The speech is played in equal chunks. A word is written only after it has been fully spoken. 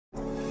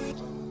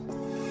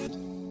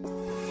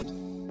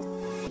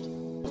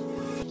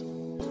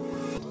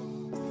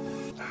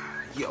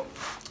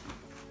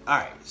All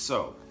right,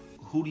 so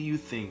who do you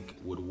think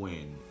would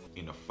win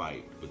in a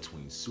fight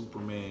between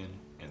Superman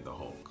and the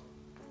Hulk?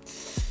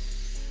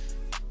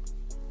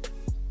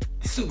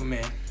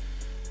 Superman.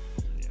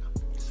 Yeah.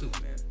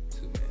 Superman.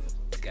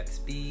 He's got the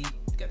speed,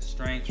 he's got the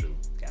strength, True.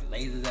 he's got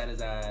lasers at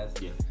his eyes.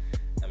 Yeah.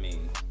 I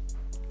mean,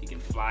 he can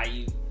fly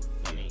you,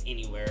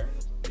 anywhere.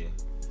 Yeah.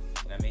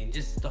 And I mean,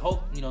 just the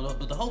Hulk,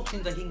 but the Hulk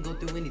seems like he can go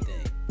through anything.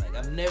 Like,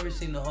 I've never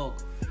seen the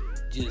Hulk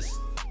just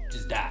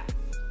die.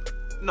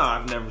 No,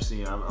 I've never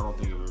seen. I don't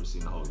think I've ever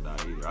seen the Hulk die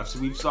either.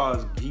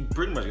 He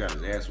pretty much got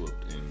his ass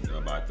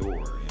whooped by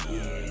Thor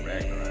in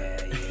Ragnarok.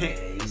 He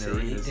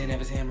didn't have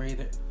his hammer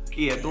either.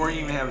 Yeah, Thor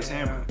didn't even have his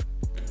hammer.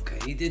 Okay,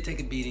 he did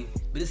take a beating,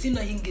 but it seemed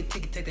like he can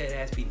take that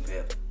ass beating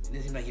forever. It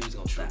didn't seem like he was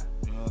gonna stop.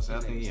 You know what I'm saying?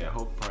 I think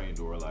Hulk probably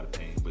endure a lot of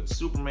pain, but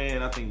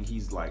Superman, I think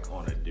he's like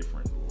on a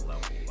different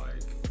level.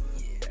 Like,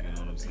 you know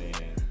what I'm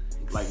saying?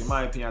 Like, in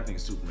my opinion, I think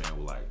Superman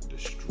will like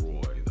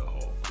destroy the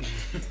Hulk.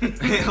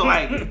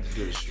 Like,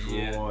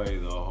 destroy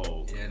the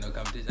Hulk. Yeah, no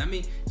competition. I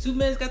mean,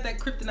 Superman's got that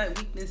kryptonite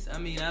weakness. I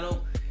mean,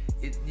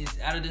 it's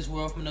out of this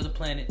world from another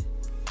planet.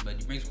 But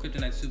you bring some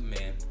kryptonite to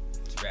Superman,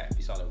 it's a wrap.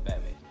 You saw that with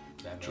Batman.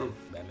 True.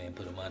 Batman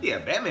put him under. Yeah,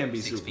 Batman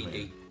beat 6 Superman.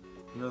 feet deep.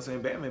 You know what I'm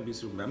saying? Batman beat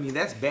Superman. I mean,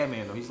 that's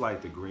Batman though. He's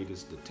like the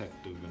greatest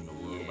detective in the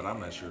world, but I'm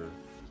not sure.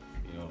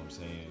 You know what I'm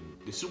saying?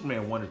 If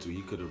Superman wanted to,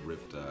 he could have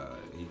ripped.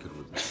 Batman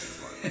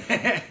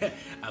apart.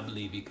 I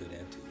believe he could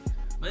have too.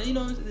 But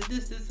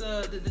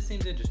this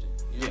seems interesting.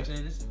 You know what I'm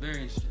saying? This is very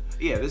interesting.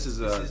 Yeah, this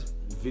is a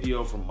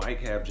video from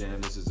Mike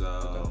Habjan. This is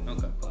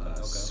Okay.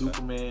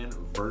 Superman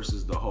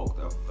versus the Hulk.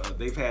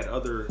 They've had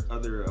other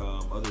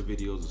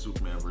videos of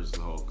Superman versus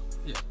the Hulk.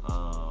 Yeah.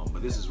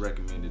 But this is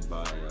recommended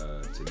by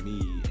to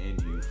me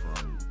and you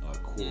from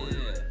Corey.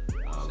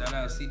 Yeah. Shout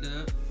out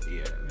C-Dub.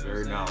 Yeah,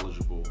 very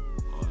knowledgeable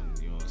on,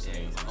 you know what I'm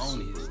saying? Yeah,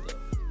 on his stuff.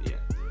 Yeah.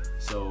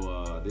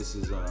 So this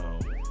is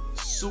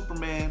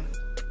Superman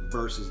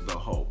versus the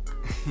Hulk.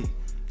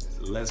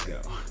 Let's go.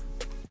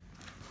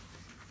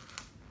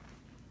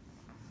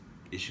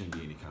 It shouldn't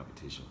be any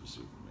competition for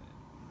Superman.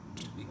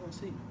 We gonna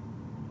see.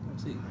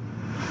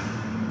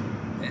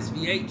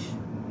 SVH.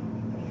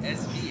 And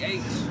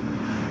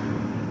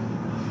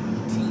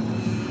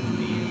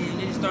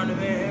they just starting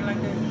to wear hair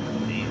like that.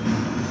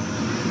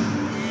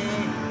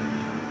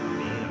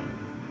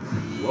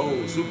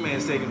 Whoa,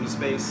 Superman's taking him to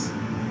space.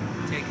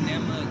 Taking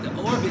them the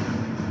orbit.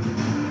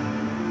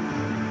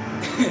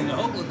 And the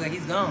Hulk looks like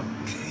he's gone.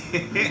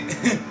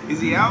 Is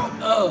he out?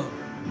 Oh.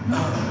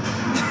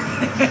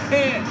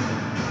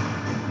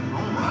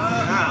 Oh my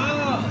God.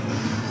 Oh,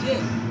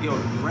 shit. Yo,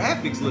 the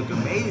graphics look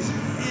amazing.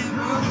 Yeah,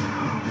 bro.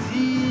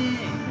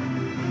 Damn.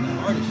 The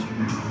artistry.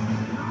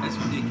 That's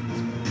ridiculous,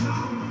 man.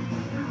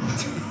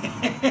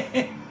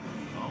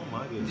 Oh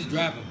my goodness. Just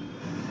drop him.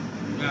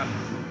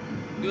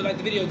 Do it like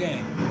the video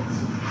game.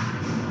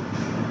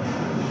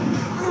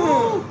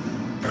 Ooh.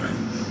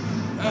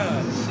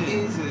 Oh, shit.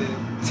 Is it?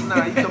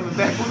 Nah, you coming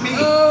back with me?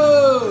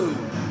 Oh.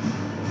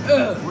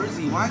 Where's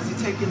he? Why is he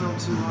taking him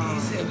to? He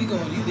said, you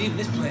leaving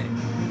this planet.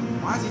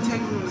 Why is he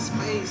taking him to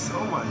space?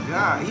 Oh my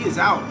God, he is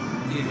out.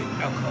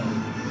 Yeah, out cold.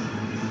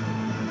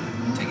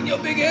 Taking your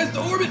big ass to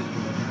orbit.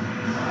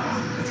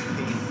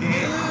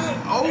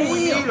 Oh, we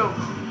need him.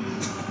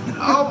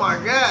 Oh my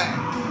God.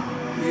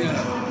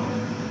 Yeah.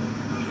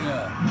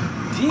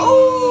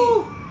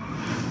 Oh.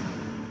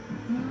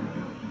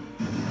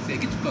 Say,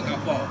 get the fuck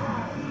out, fall.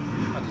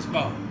 I'll just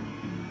fall.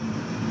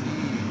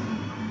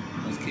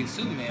 Let's kick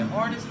Superman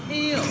hard as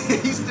hell.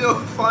 He's still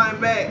flying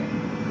back.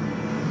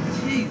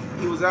 Jesus.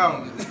 He was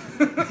out.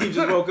 He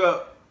just woke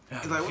up.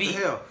 He's like, what the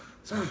hell?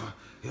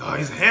 Oh,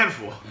 he's a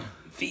handful.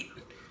 Feet.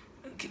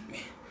 Kick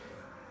me.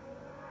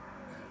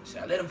 Should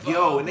I let him fall?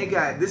 Yo, and they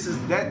got that's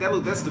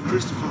the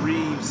Christopher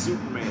Reeve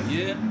Superman.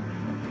 Yeah.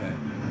 Okay.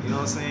 You know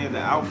what I'm saying? The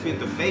outfit,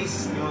 the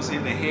face. You know what I'm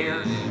saying? The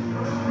hair.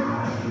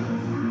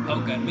 Yeah.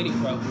 Hulk got mini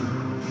fro.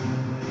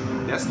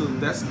 That's the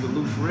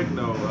Lou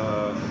Ferrigno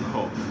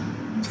Hulk.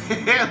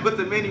 With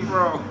the mini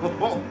fro.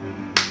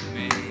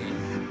 Man.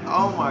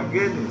 Oh my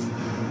goodness.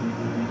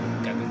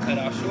 Got the cut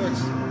off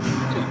shorts.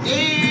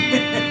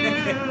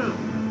 Yeah.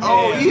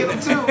 Oh, he hit him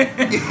too.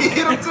 He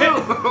hit him too.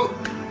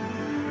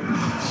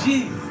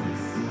 Jesus.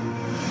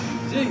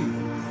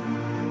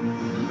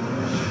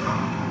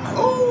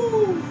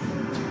 Oh.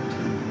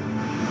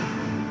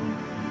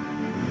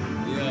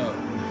 Yeah.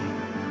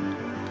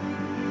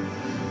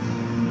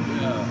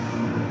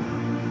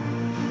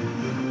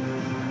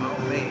 Oh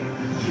man,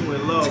 you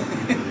in love.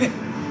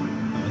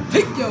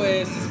 Take your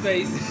ass to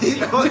space.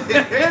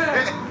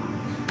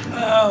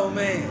 Oh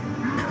man.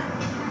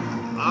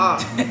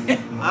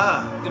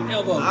 Them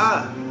elbows.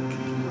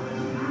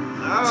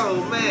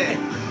 Oh man.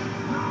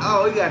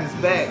 Oh, he got his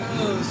back.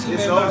 Oh,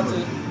 It's over.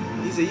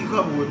 He said, "You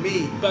coming with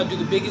me?" About to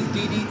do the biggest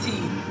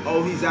DDT.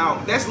 Oh, he's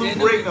out. That's Lou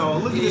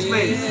Ferrigno. Look at his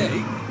face.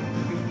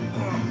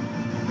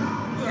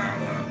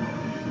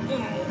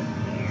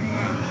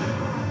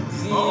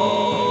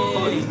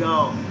 Oh, he's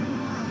gone.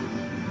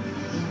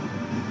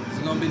 It's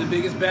gonna be the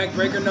biggest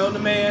backbreaker known to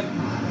man.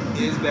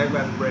 His back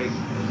about to break.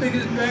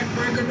 Biggest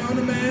backbreaker known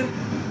to man.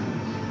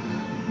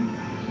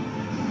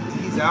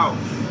 He's out.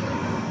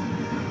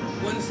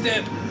 One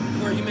step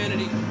for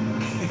humanity.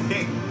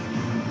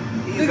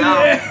 He's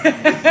out.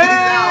 He's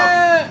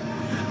out.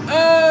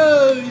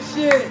 Oh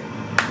shit.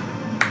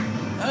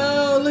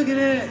 Oh, look at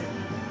that.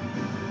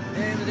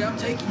 Damn, I'm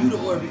taking you to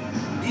orbit.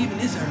 Even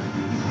this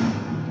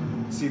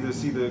Earth. See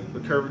the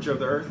curvature of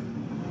the Earth?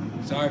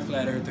 Sorry,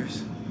 flat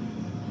earthers.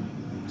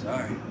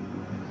 Sorry.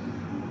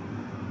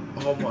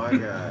 Oh my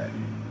God.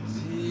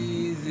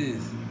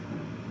 Jesus.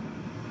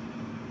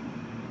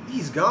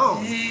 He's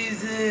gone.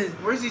 Jesus.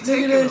 Where's he Look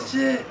taking at that him?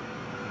 shit.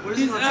 Where's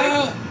he gonna take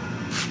him?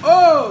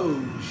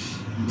 Oh.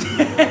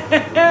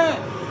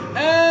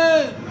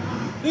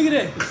 Look at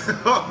that.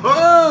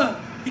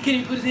 He can't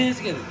even put his hands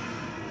together.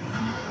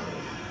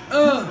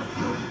 The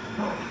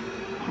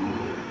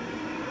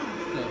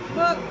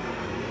fuck?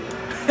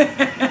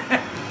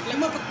 Like,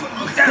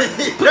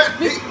 motherfucker, put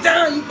me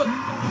down, you fuck.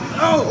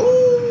 Oh.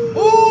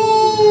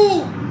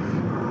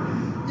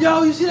 Ooh.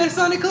 Yo, you see that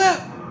Sonic clap?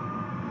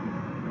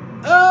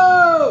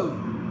 Oh.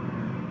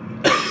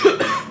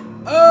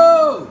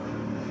 Oh.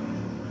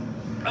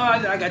 Oh,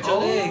 I got your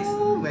legs.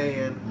 Oh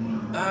man.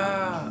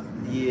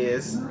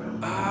 Yes.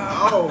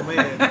 Oh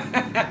man.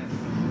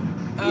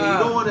 Yeah, you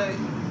don't wanna.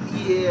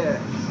 Yeah.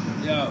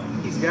 Yo.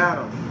 He's got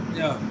him.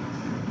 Yo.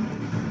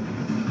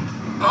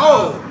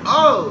 Oh.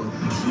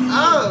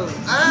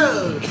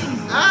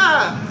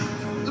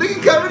 Look, he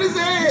covered his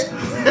head.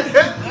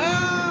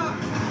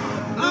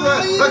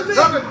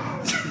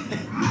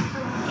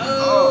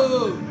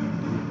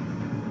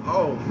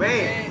 Oh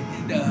man.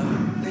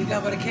 And they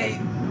got by the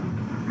cape.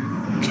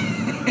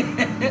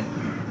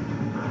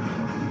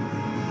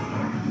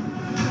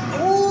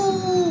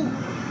 Ooh.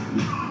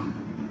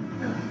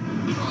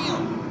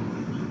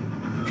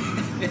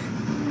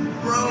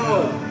 Bro.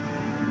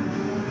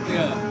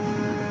 Yeah.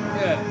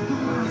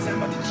 He's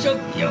about to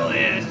choke your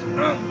ass.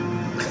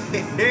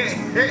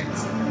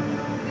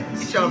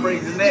 He's trying to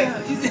break his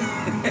neck. He's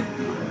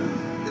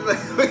like,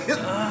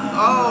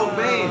 oh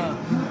man.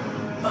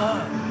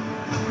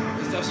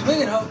 He starts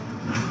swinging, ho.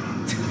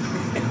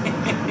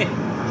 Damn.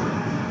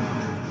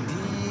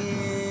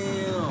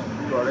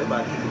 Bro, they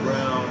about to hit the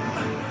ground.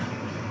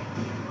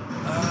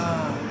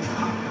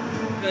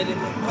 They've been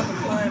fucking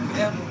flying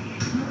forever.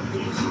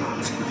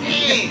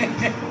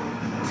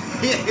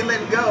 He ain't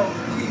letting go.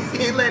 He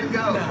ain't letting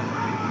go. No.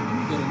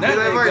 I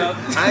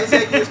ain't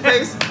taking your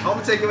space. I'm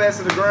gonna take your ass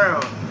to the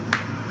ground.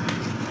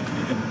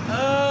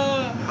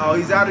 Oh,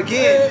 he's out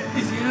again.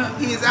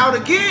 He is out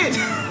again.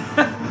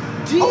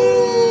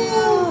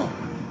 Oh.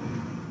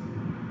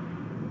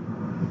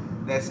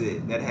 That's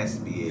it. That has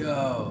to be it.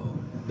 Yo.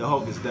 The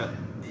Hulk is done.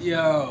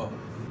 Yo.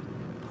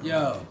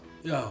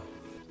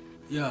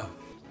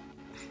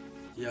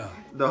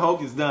 The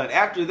Hulk is done.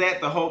 After that,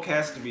 the Hulk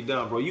has to be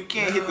done, bro. You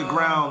can't hit the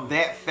ground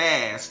that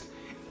fast.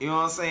 You know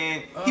what I'm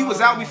saying? He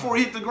was out before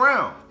he hit the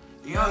ground.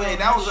 You know what I'm saying?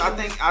 That was I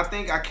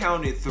think I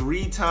counted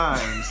 3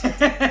 times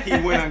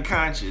he went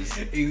unconscious.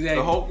 Exactly.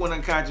 The Hulk went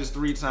unconscious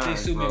 3 times. I think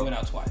Superman bro. went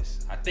out twice.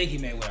 I think he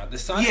may went out. The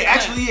Sonic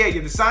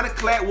the Sonic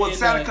clap. Well, the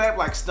Sonic clap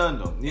like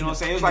stunned him. You know what I'm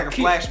saying? It was like a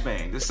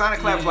flashbang. The Sonic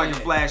clap was like a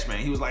flashbang.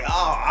 He was like,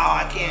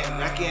 I can't.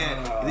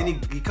 And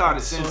then he caught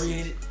his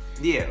senses.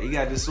 Yeah, he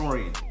got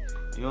disoriented.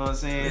 You know what I'm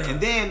saying? Yeah.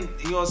 And then,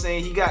 you know what I'm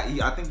saying?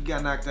 I think he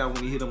got knocked out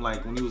when he hit him,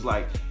 like when he was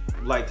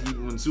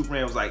when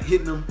Superman was like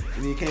hitting him, and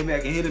then he came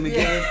back and hit him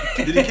again.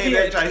 Then he came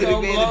back and tried to hit him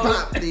again, and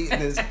pop,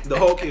 and the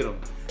Hulk hit him.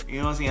 You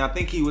know what I'm saying? I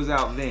think he was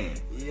out then.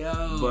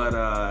 Yo. But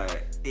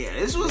yeah,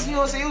 this was, you know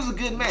what I'm saying? It was a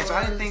good match.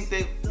 I didn't think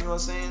that, you know what I'm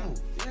saying?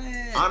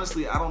 Yeah.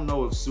 Honestly, I don't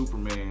know if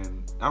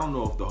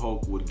the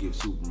Hulk would give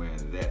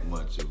Superman that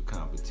much of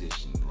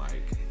competition.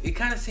 Like, it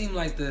kind of seemed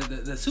like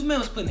the Superman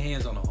was putting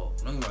hands on the Hulk.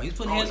 Don't get me wrong, he's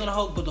putting hands on the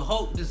Hulk, but the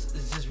Hulk is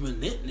just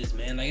relentless,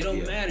 man. Like, it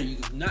don't matter. You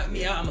can knock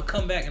me out, I'm gonna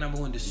come back and I'm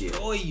gonna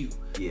destroy you.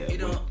 Yeah. You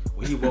know?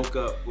 When he woke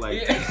up,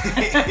 like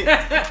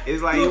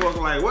it's like he woke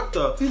up like, what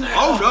the?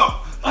 Oh no!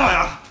 What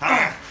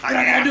I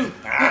gotta do?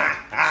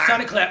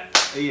 Sonic clap.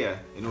 Yeah,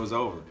 and it was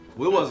over.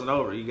 Well, it wasn't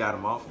over. You got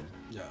him off him.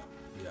 Yeah.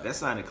 That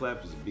Sonic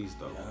clap is a beast,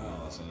 though. You know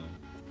what I'm saying?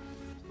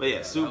 But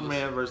yeah,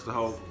 Superman versus the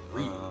Hulk.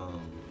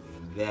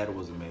 That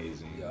was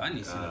amazing. Yo, I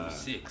need to see number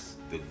 6.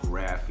 The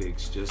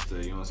graphics, just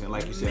the, you know what I'm saying?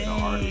 Like you said, the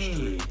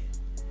artistry.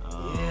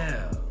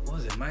 Yeah. What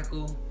was it?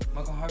 Michael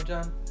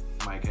Harpjohn?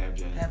 Mike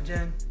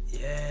Habjan.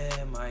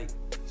 Yeah, Mike.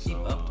 Keep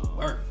up the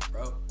work,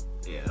 bro.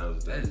 Yeah,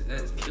 that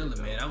is killer,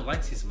 man. I would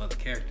like to see some other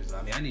characters.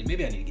 I mean,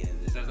 maybe I need to get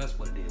into this. That's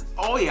what it is.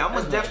 Oh yeah, I'm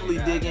gonna definitely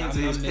dig into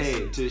his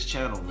page, to his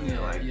channel,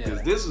 man. Yeah,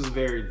 because this is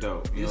very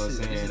dope. You know what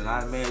I'm saying? And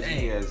I imagine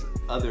he has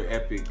other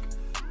epic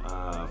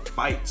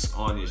fights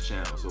on his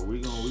channel, so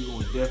we're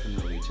gonna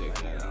definitely check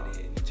that out.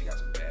 Check out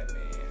some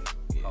Batman.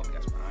 Oh, we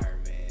got some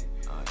Iron Man.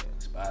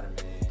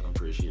 Spider-Man. I'm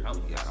pretty sure he got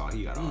all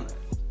that.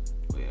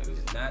 But yeah, this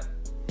is not.